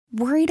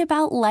Worried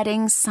about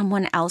letting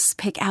someone else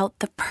pick out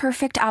the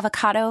perfect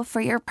avocado for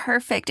your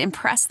perfect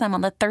impress them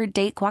on the third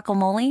date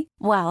guacamole?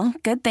 Well,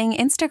 good thing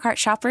Instacart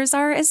shoppers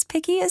are as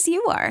picky as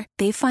you are.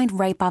 They find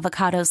ripe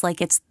avocados like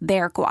it's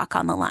their guac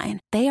on the line.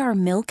 They are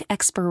milk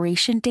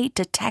expiration date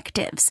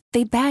detectives.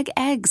 They bag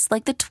eggs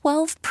like the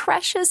 12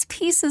 precious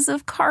pieces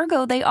of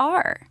cargo they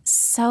are.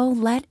 So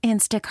let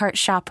Instacart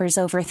shoppers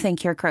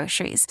overthink your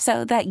groceries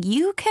so that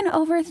you can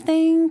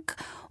overthink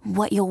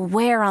what you'll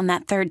wear on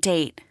that third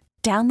date.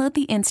 Download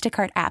the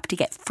Instacart app to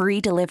get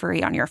free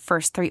delivery on your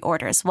first 3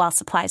 orders while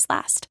supplies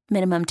last.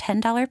 Minimum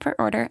 $10 per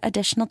order.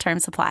 Additional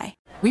terms apply.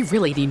 We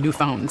really need new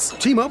phones.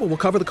 T-Mobile will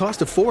cover the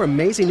cost of 4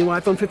 amazing new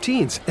iPhone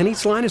 15s, and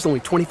each line is only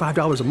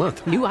 $25 a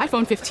month. New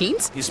iPhone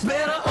 15s? It's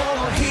better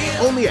over here.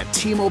 Only at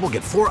T-Mobile,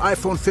 get 4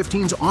 iPhone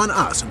 15s on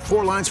us and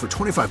 4 lines for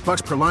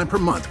 $25 per line per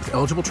month with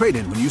eligible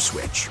trade-in when you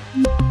switch.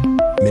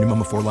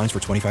 Minimum of 4 lines for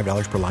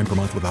 $25 per line per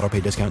month with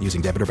autopay discount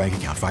using debit or bank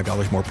account.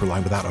 $5 more per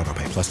line without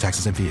autopay, plus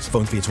taxes and fees.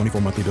 Phone fee at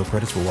 24 monthly bill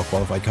credits for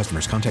well-qualified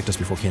customers. Contact us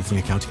before canceling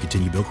account to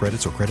continue bill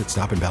credits or credit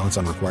stop and balance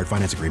on required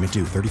finance agreement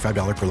due.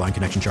 $35 per line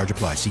connection charge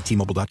applies. See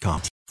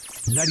T-Mobile.com.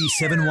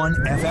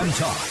 97.1 FM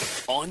Talk.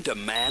 On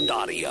demand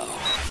audio.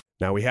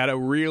 Now, we had a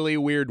really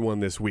weird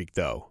one this week,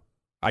 though.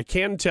 I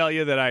can tell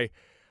you that I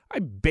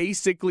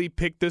basically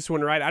picked this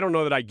one right. I don't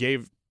know that I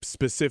gave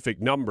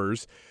specific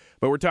numbers,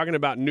 but we're talking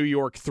about New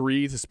York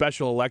 3, the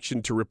special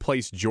election to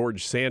replace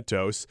George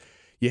Santos.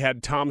 You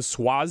had Tom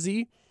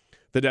Suozzi,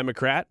 the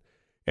Democrat,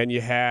 and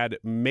you had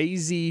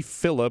Mazie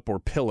Phillip, or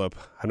Pillip.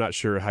 I'm not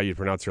sure how you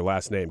pronounce her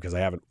last name because I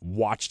haven't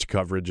watched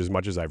coverage as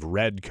much as I've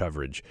read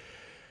coverage,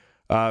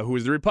 who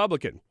is the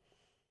Republican.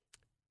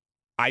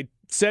 I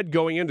said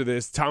going into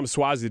this, Tom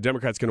Suozzi, the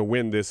Democrat's going to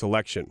win this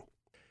election.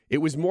 It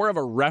was more of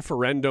a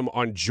referendum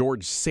on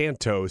George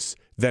Santos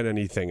than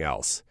anything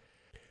else.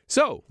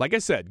 So, like I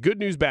said, good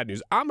news, bad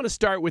news. I'm going to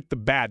start with the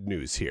bad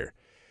news here.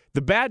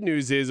 The bad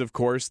news is, of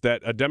course,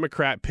 that a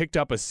Democrat picked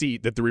up a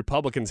seat that the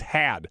Republicans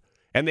had,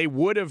 and they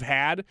would have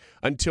had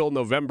until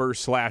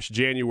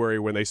November/January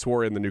when they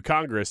swore in the new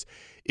Congress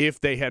if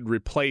they had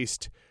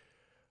replaced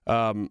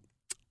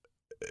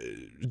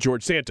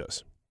George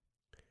Santos.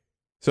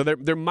 So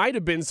there might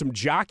have been some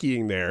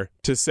jockeying there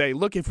to say,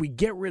 look, if we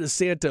get rid of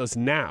Santos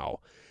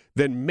now,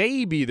 then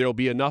maybe there'll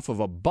be enough of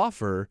a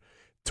buffer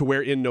to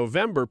where in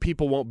November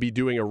people won't be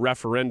doing a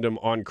referendum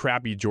on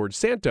crappy George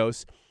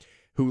Santos,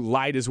 who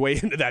lied his way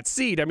into that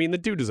seat. I mean, the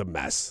dude is a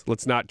mess.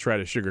 Let's not try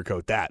to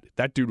sugarcoat that.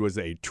 That dude was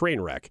a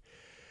train wreck.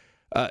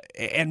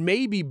 And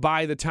maybe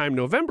by the time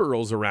November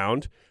rolls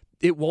around,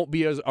 it won't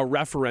be a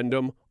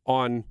referendum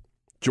on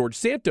George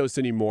Santos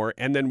anymore,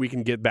 and then we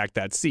can get back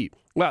that seat.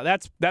 Well,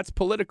 that's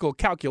political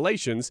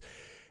calculations,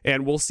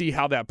 and we'll see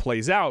how that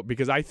plays out,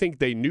 because I think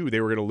they knew they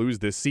were going to lose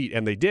this seat,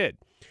 and they did.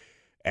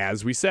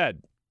 As we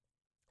said,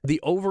 the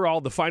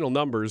final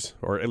numbers,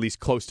 or at least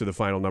close to the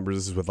final numbers,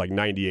 this is with like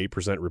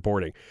 98%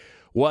 reporting,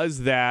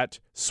 was that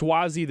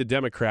Suozzi, the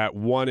Democrat,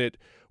 won it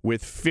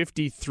with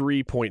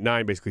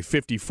 53.9, basically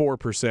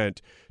 54%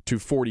 to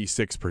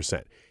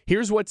 46%.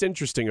 Here's what's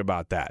interesting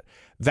about that.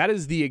 That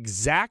is the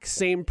exact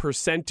same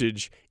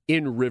percentage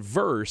in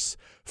reverse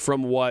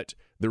from what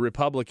the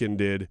Republican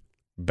did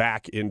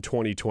back in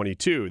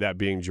 2022, that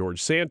being George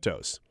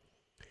Santos.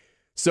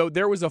 So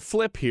there was a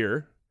flip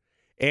here.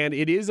 And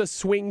it is a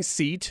swing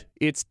seat.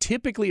 It's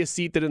typically a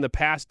seat that in the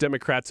past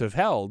Democrats have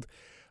held,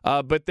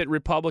 but that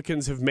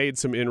Republicans have made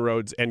some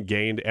inroads and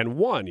gained and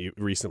won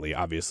recently,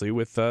 obviously,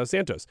 with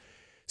Santos.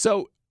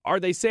 So are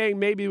they saying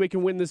maybe we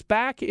can win this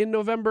back in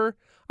November?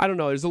 I don't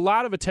know. There's a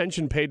lot of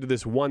attention paid to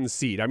this one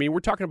seat. I mean, we're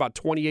talking about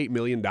 $28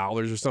 million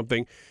or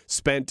something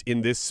spent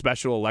in this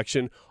special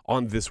election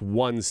on this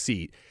one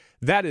seat.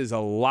 That is a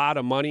lot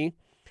of money.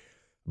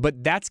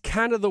 But that's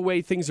kind of the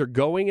way things are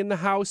going in the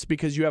House,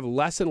 because you have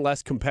less and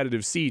less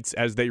competitive seats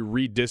as they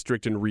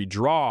redistrict and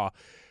redraw.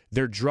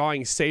 They're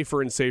drawing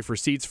safer and safer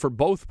seats for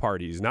both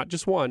parties, not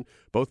just one.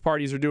 Both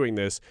parties are doing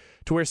this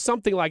to where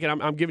something like,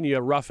 and I'm giving you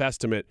a rough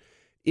estimate,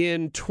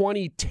 in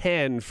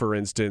 2010, for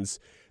instance,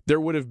 there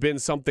would have been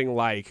something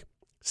like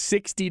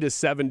 60 to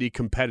 70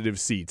 competitive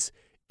seats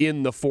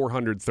in the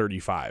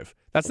 435.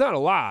 That's not a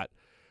lot,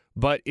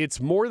 but it's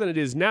more than it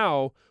is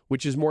now,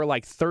 which is more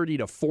like 30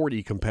 to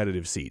 40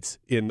 competitive seats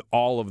in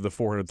all of the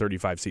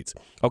 435 seats.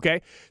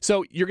 Okay?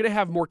 So you're going to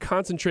have more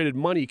concentrated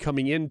money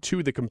coming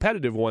into the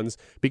competitive ones,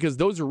 because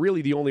those are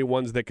really the only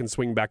ones that can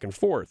swing back and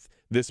forth,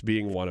 this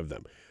being one of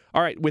them.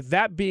 All right, with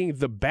that being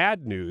the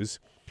bad news,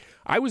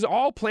 I was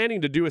all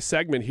planning to do a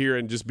segment here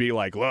and just be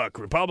like, look,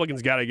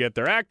 Republicans got to get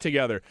their act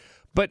together.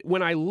 But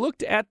when I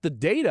looked at the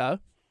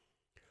data,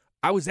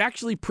 I was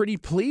actually pretty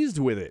pleased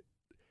with it,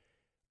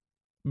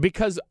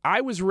 because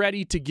I was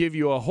ready to give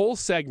you a whole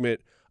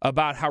segment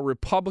about how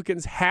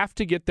Republicans have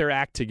to get their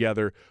act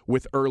together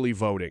with early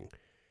voting.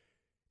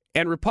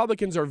 And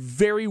Republicans are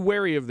very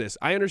wary of this.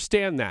 I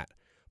understand that.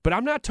 But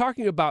I'm not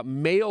talking about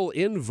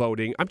mail-in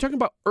voting. I'm talking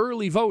about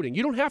early voting.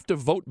 You don't have to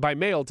vote by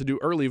mail to do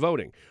early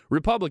voting.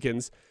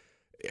 Republicans,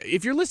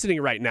 if you're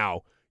listening right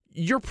now,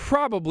 you're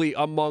probably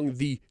among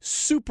the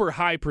super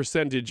high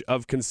percentage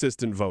of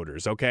consistent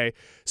voters, okay?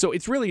 So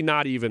it's really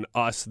not even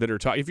us that are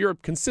talking. If you're a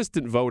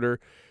consistent voter,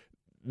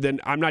 then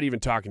I'm not even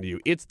talking to you.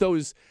 It's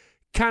those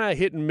kind of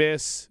hit and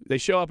miss. They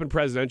show up in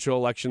presidential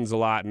elections a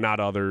lot, not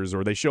others,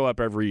 or they show up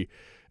every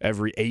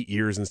 8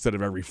 years instead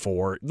of every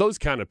 4. Those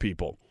kind of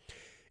people.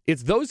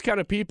 It's those kind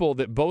of people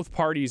that both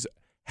parties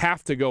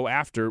have to go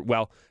after.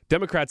 Well,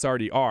 Democrats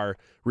already are.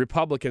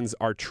 Republicans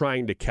are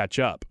trying to catch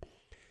up.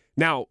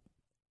 Now,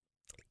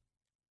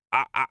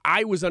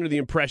 I was under the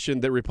impression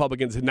that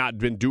Republicans had not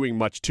been doing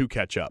much to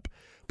catch up.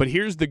 But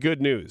here's the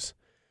good news.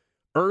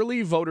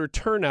 Early voter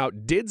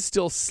turnout did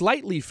still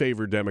slightly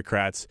favor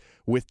Democrats,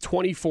 with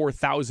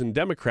 24,000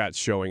 Democrats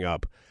showing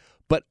up,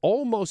 but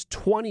almost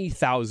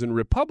 20,000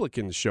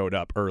 Republicans showed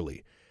up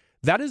early.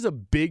 That is a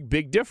big,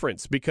 big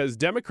difference because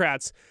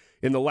Democrats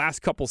in the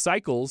last couple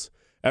cycles,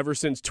 ever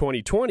since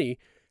 2020,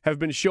 have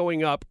been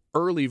showing up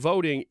early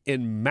voting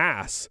in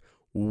mass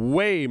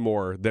way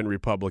more than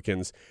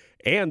Republicans.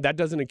 And that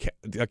doesn't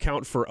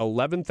account for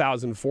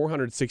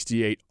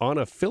 11,468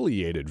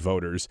 unaffiliated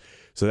voters.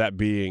 So that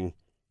being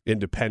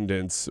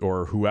independents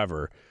or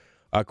whoever,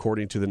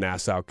 according to the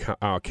Nassau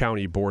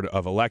County Board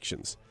of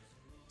Elections.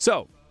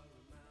 So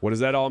what does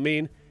that all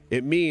mean?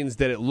 It means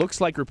that it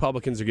looks like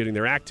Republicans are getting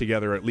their act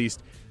together, at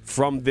least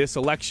from this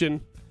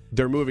election.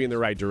 They're moving in the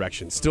right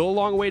direction. Still a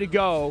long way to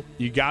go.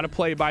 You got to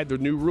play by the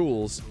new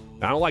rules.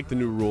 I don't like the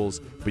new rules,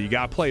 but you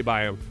got to play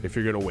by them if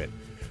you're going to win.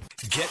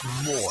 Get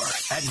more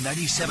at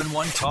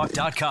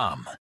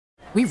 971talk.com.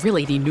 We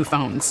really need new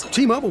phones.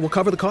 T-Mobile will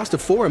cover the cost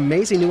of 4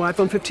 amazing new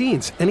iPhone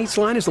 15s, and each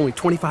line is only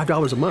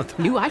 $25 a month.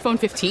 New iPhone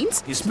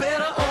 15s? It's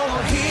better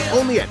over here.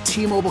 Only at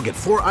T-Mobile, get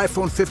 4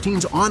 iPhone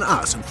 15s on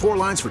us and 4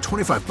 lines for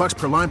 $25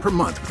 per line per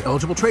month with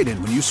eligible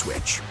trade-in when you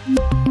switch.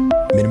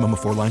 Minimum of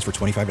 4 lines for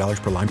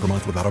 $25 per line per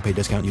month with autopay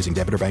discount using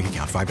debit or bank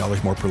account.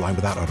 $5 more per line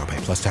without autopay,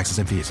 plus taxes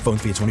and fees. Phone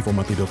fee at 24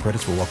 monthly bill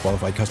credits for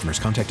well-qualified customers.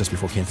 Contact us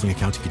before canceling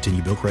account to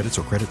continue bill credits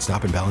or credit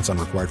stop and balance on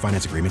required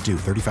finance agreement due.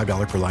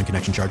 $35 per line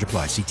connection charge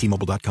applies. See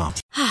T-Mobile.com.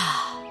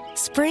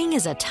 Spring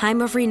is a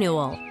time of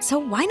renewal, so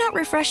why not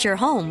refresh your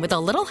home with a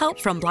little help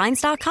from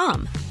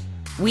Blinds.com?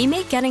 We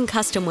make getting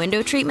custom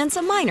window treatments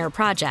a minor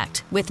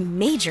project with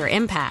major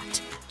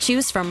impact.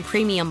 Choose from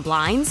premium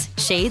blinds,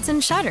 shades,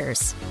 and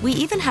shutters. We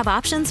even have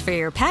options for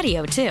your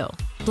patio, too.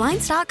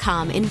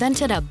 Blinds.com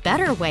invented a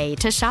better way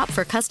to shop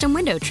for custom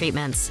window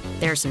treatments.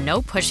 There's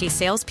no pushy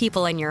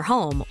salespeople in your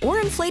home or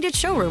inflated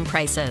showroom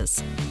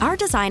prices. Our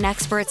design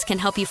experts can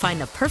help you find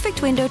the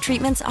perfect window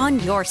treatments on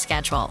your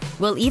schedule.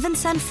 We'll even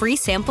send free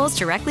samples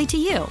directly to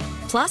you.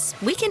 Plus,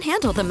 we can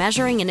handle the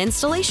measuring and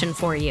installation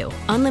for you.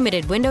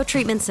 Unlimited window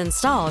treatments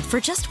installed for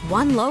just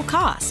one low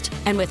cost.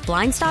 And with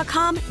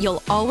Blinds.com,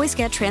 you'll always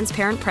get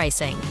transparent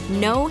pricing.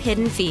 No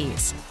hidden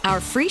fees. Our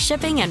free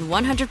shipping and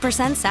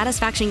 100%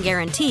 satisfaction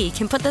guarantee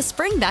can put the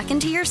spring back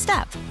into your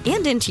step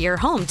and into your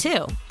home,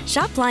 too.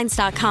 Shop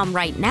Blinds.com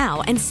right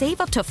now and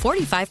save up to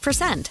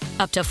 45%.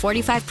 Up to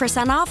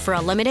 45% off for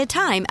a limited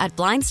time at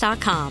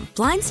Blinds.com.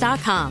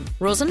 Blinds.com.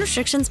 Rules and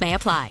restrictions may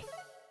apply.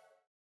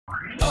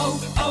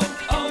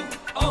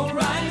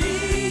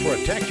 O'Reilly.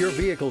 Protect your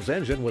vehicle's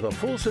engine with a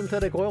full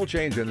synthetic oil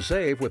change and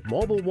save with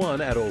Mobil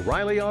 1 at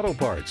O'Reilly Auto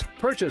Parts.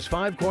 Purchase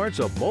 5 quarts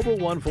of Mobil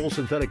 1 full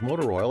synthetic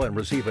motor oil and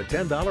receive a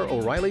 $10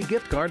 O'Reilly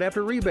gift card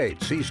after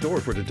rebate. See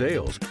store for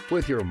details.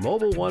 With your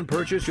Mobil 1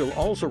 purchase, you'll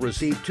also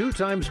receive 2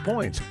 times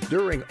points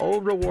during O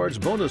Rewards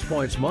Bonus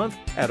Points Month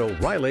at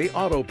O'Reilly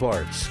Auto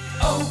Parts.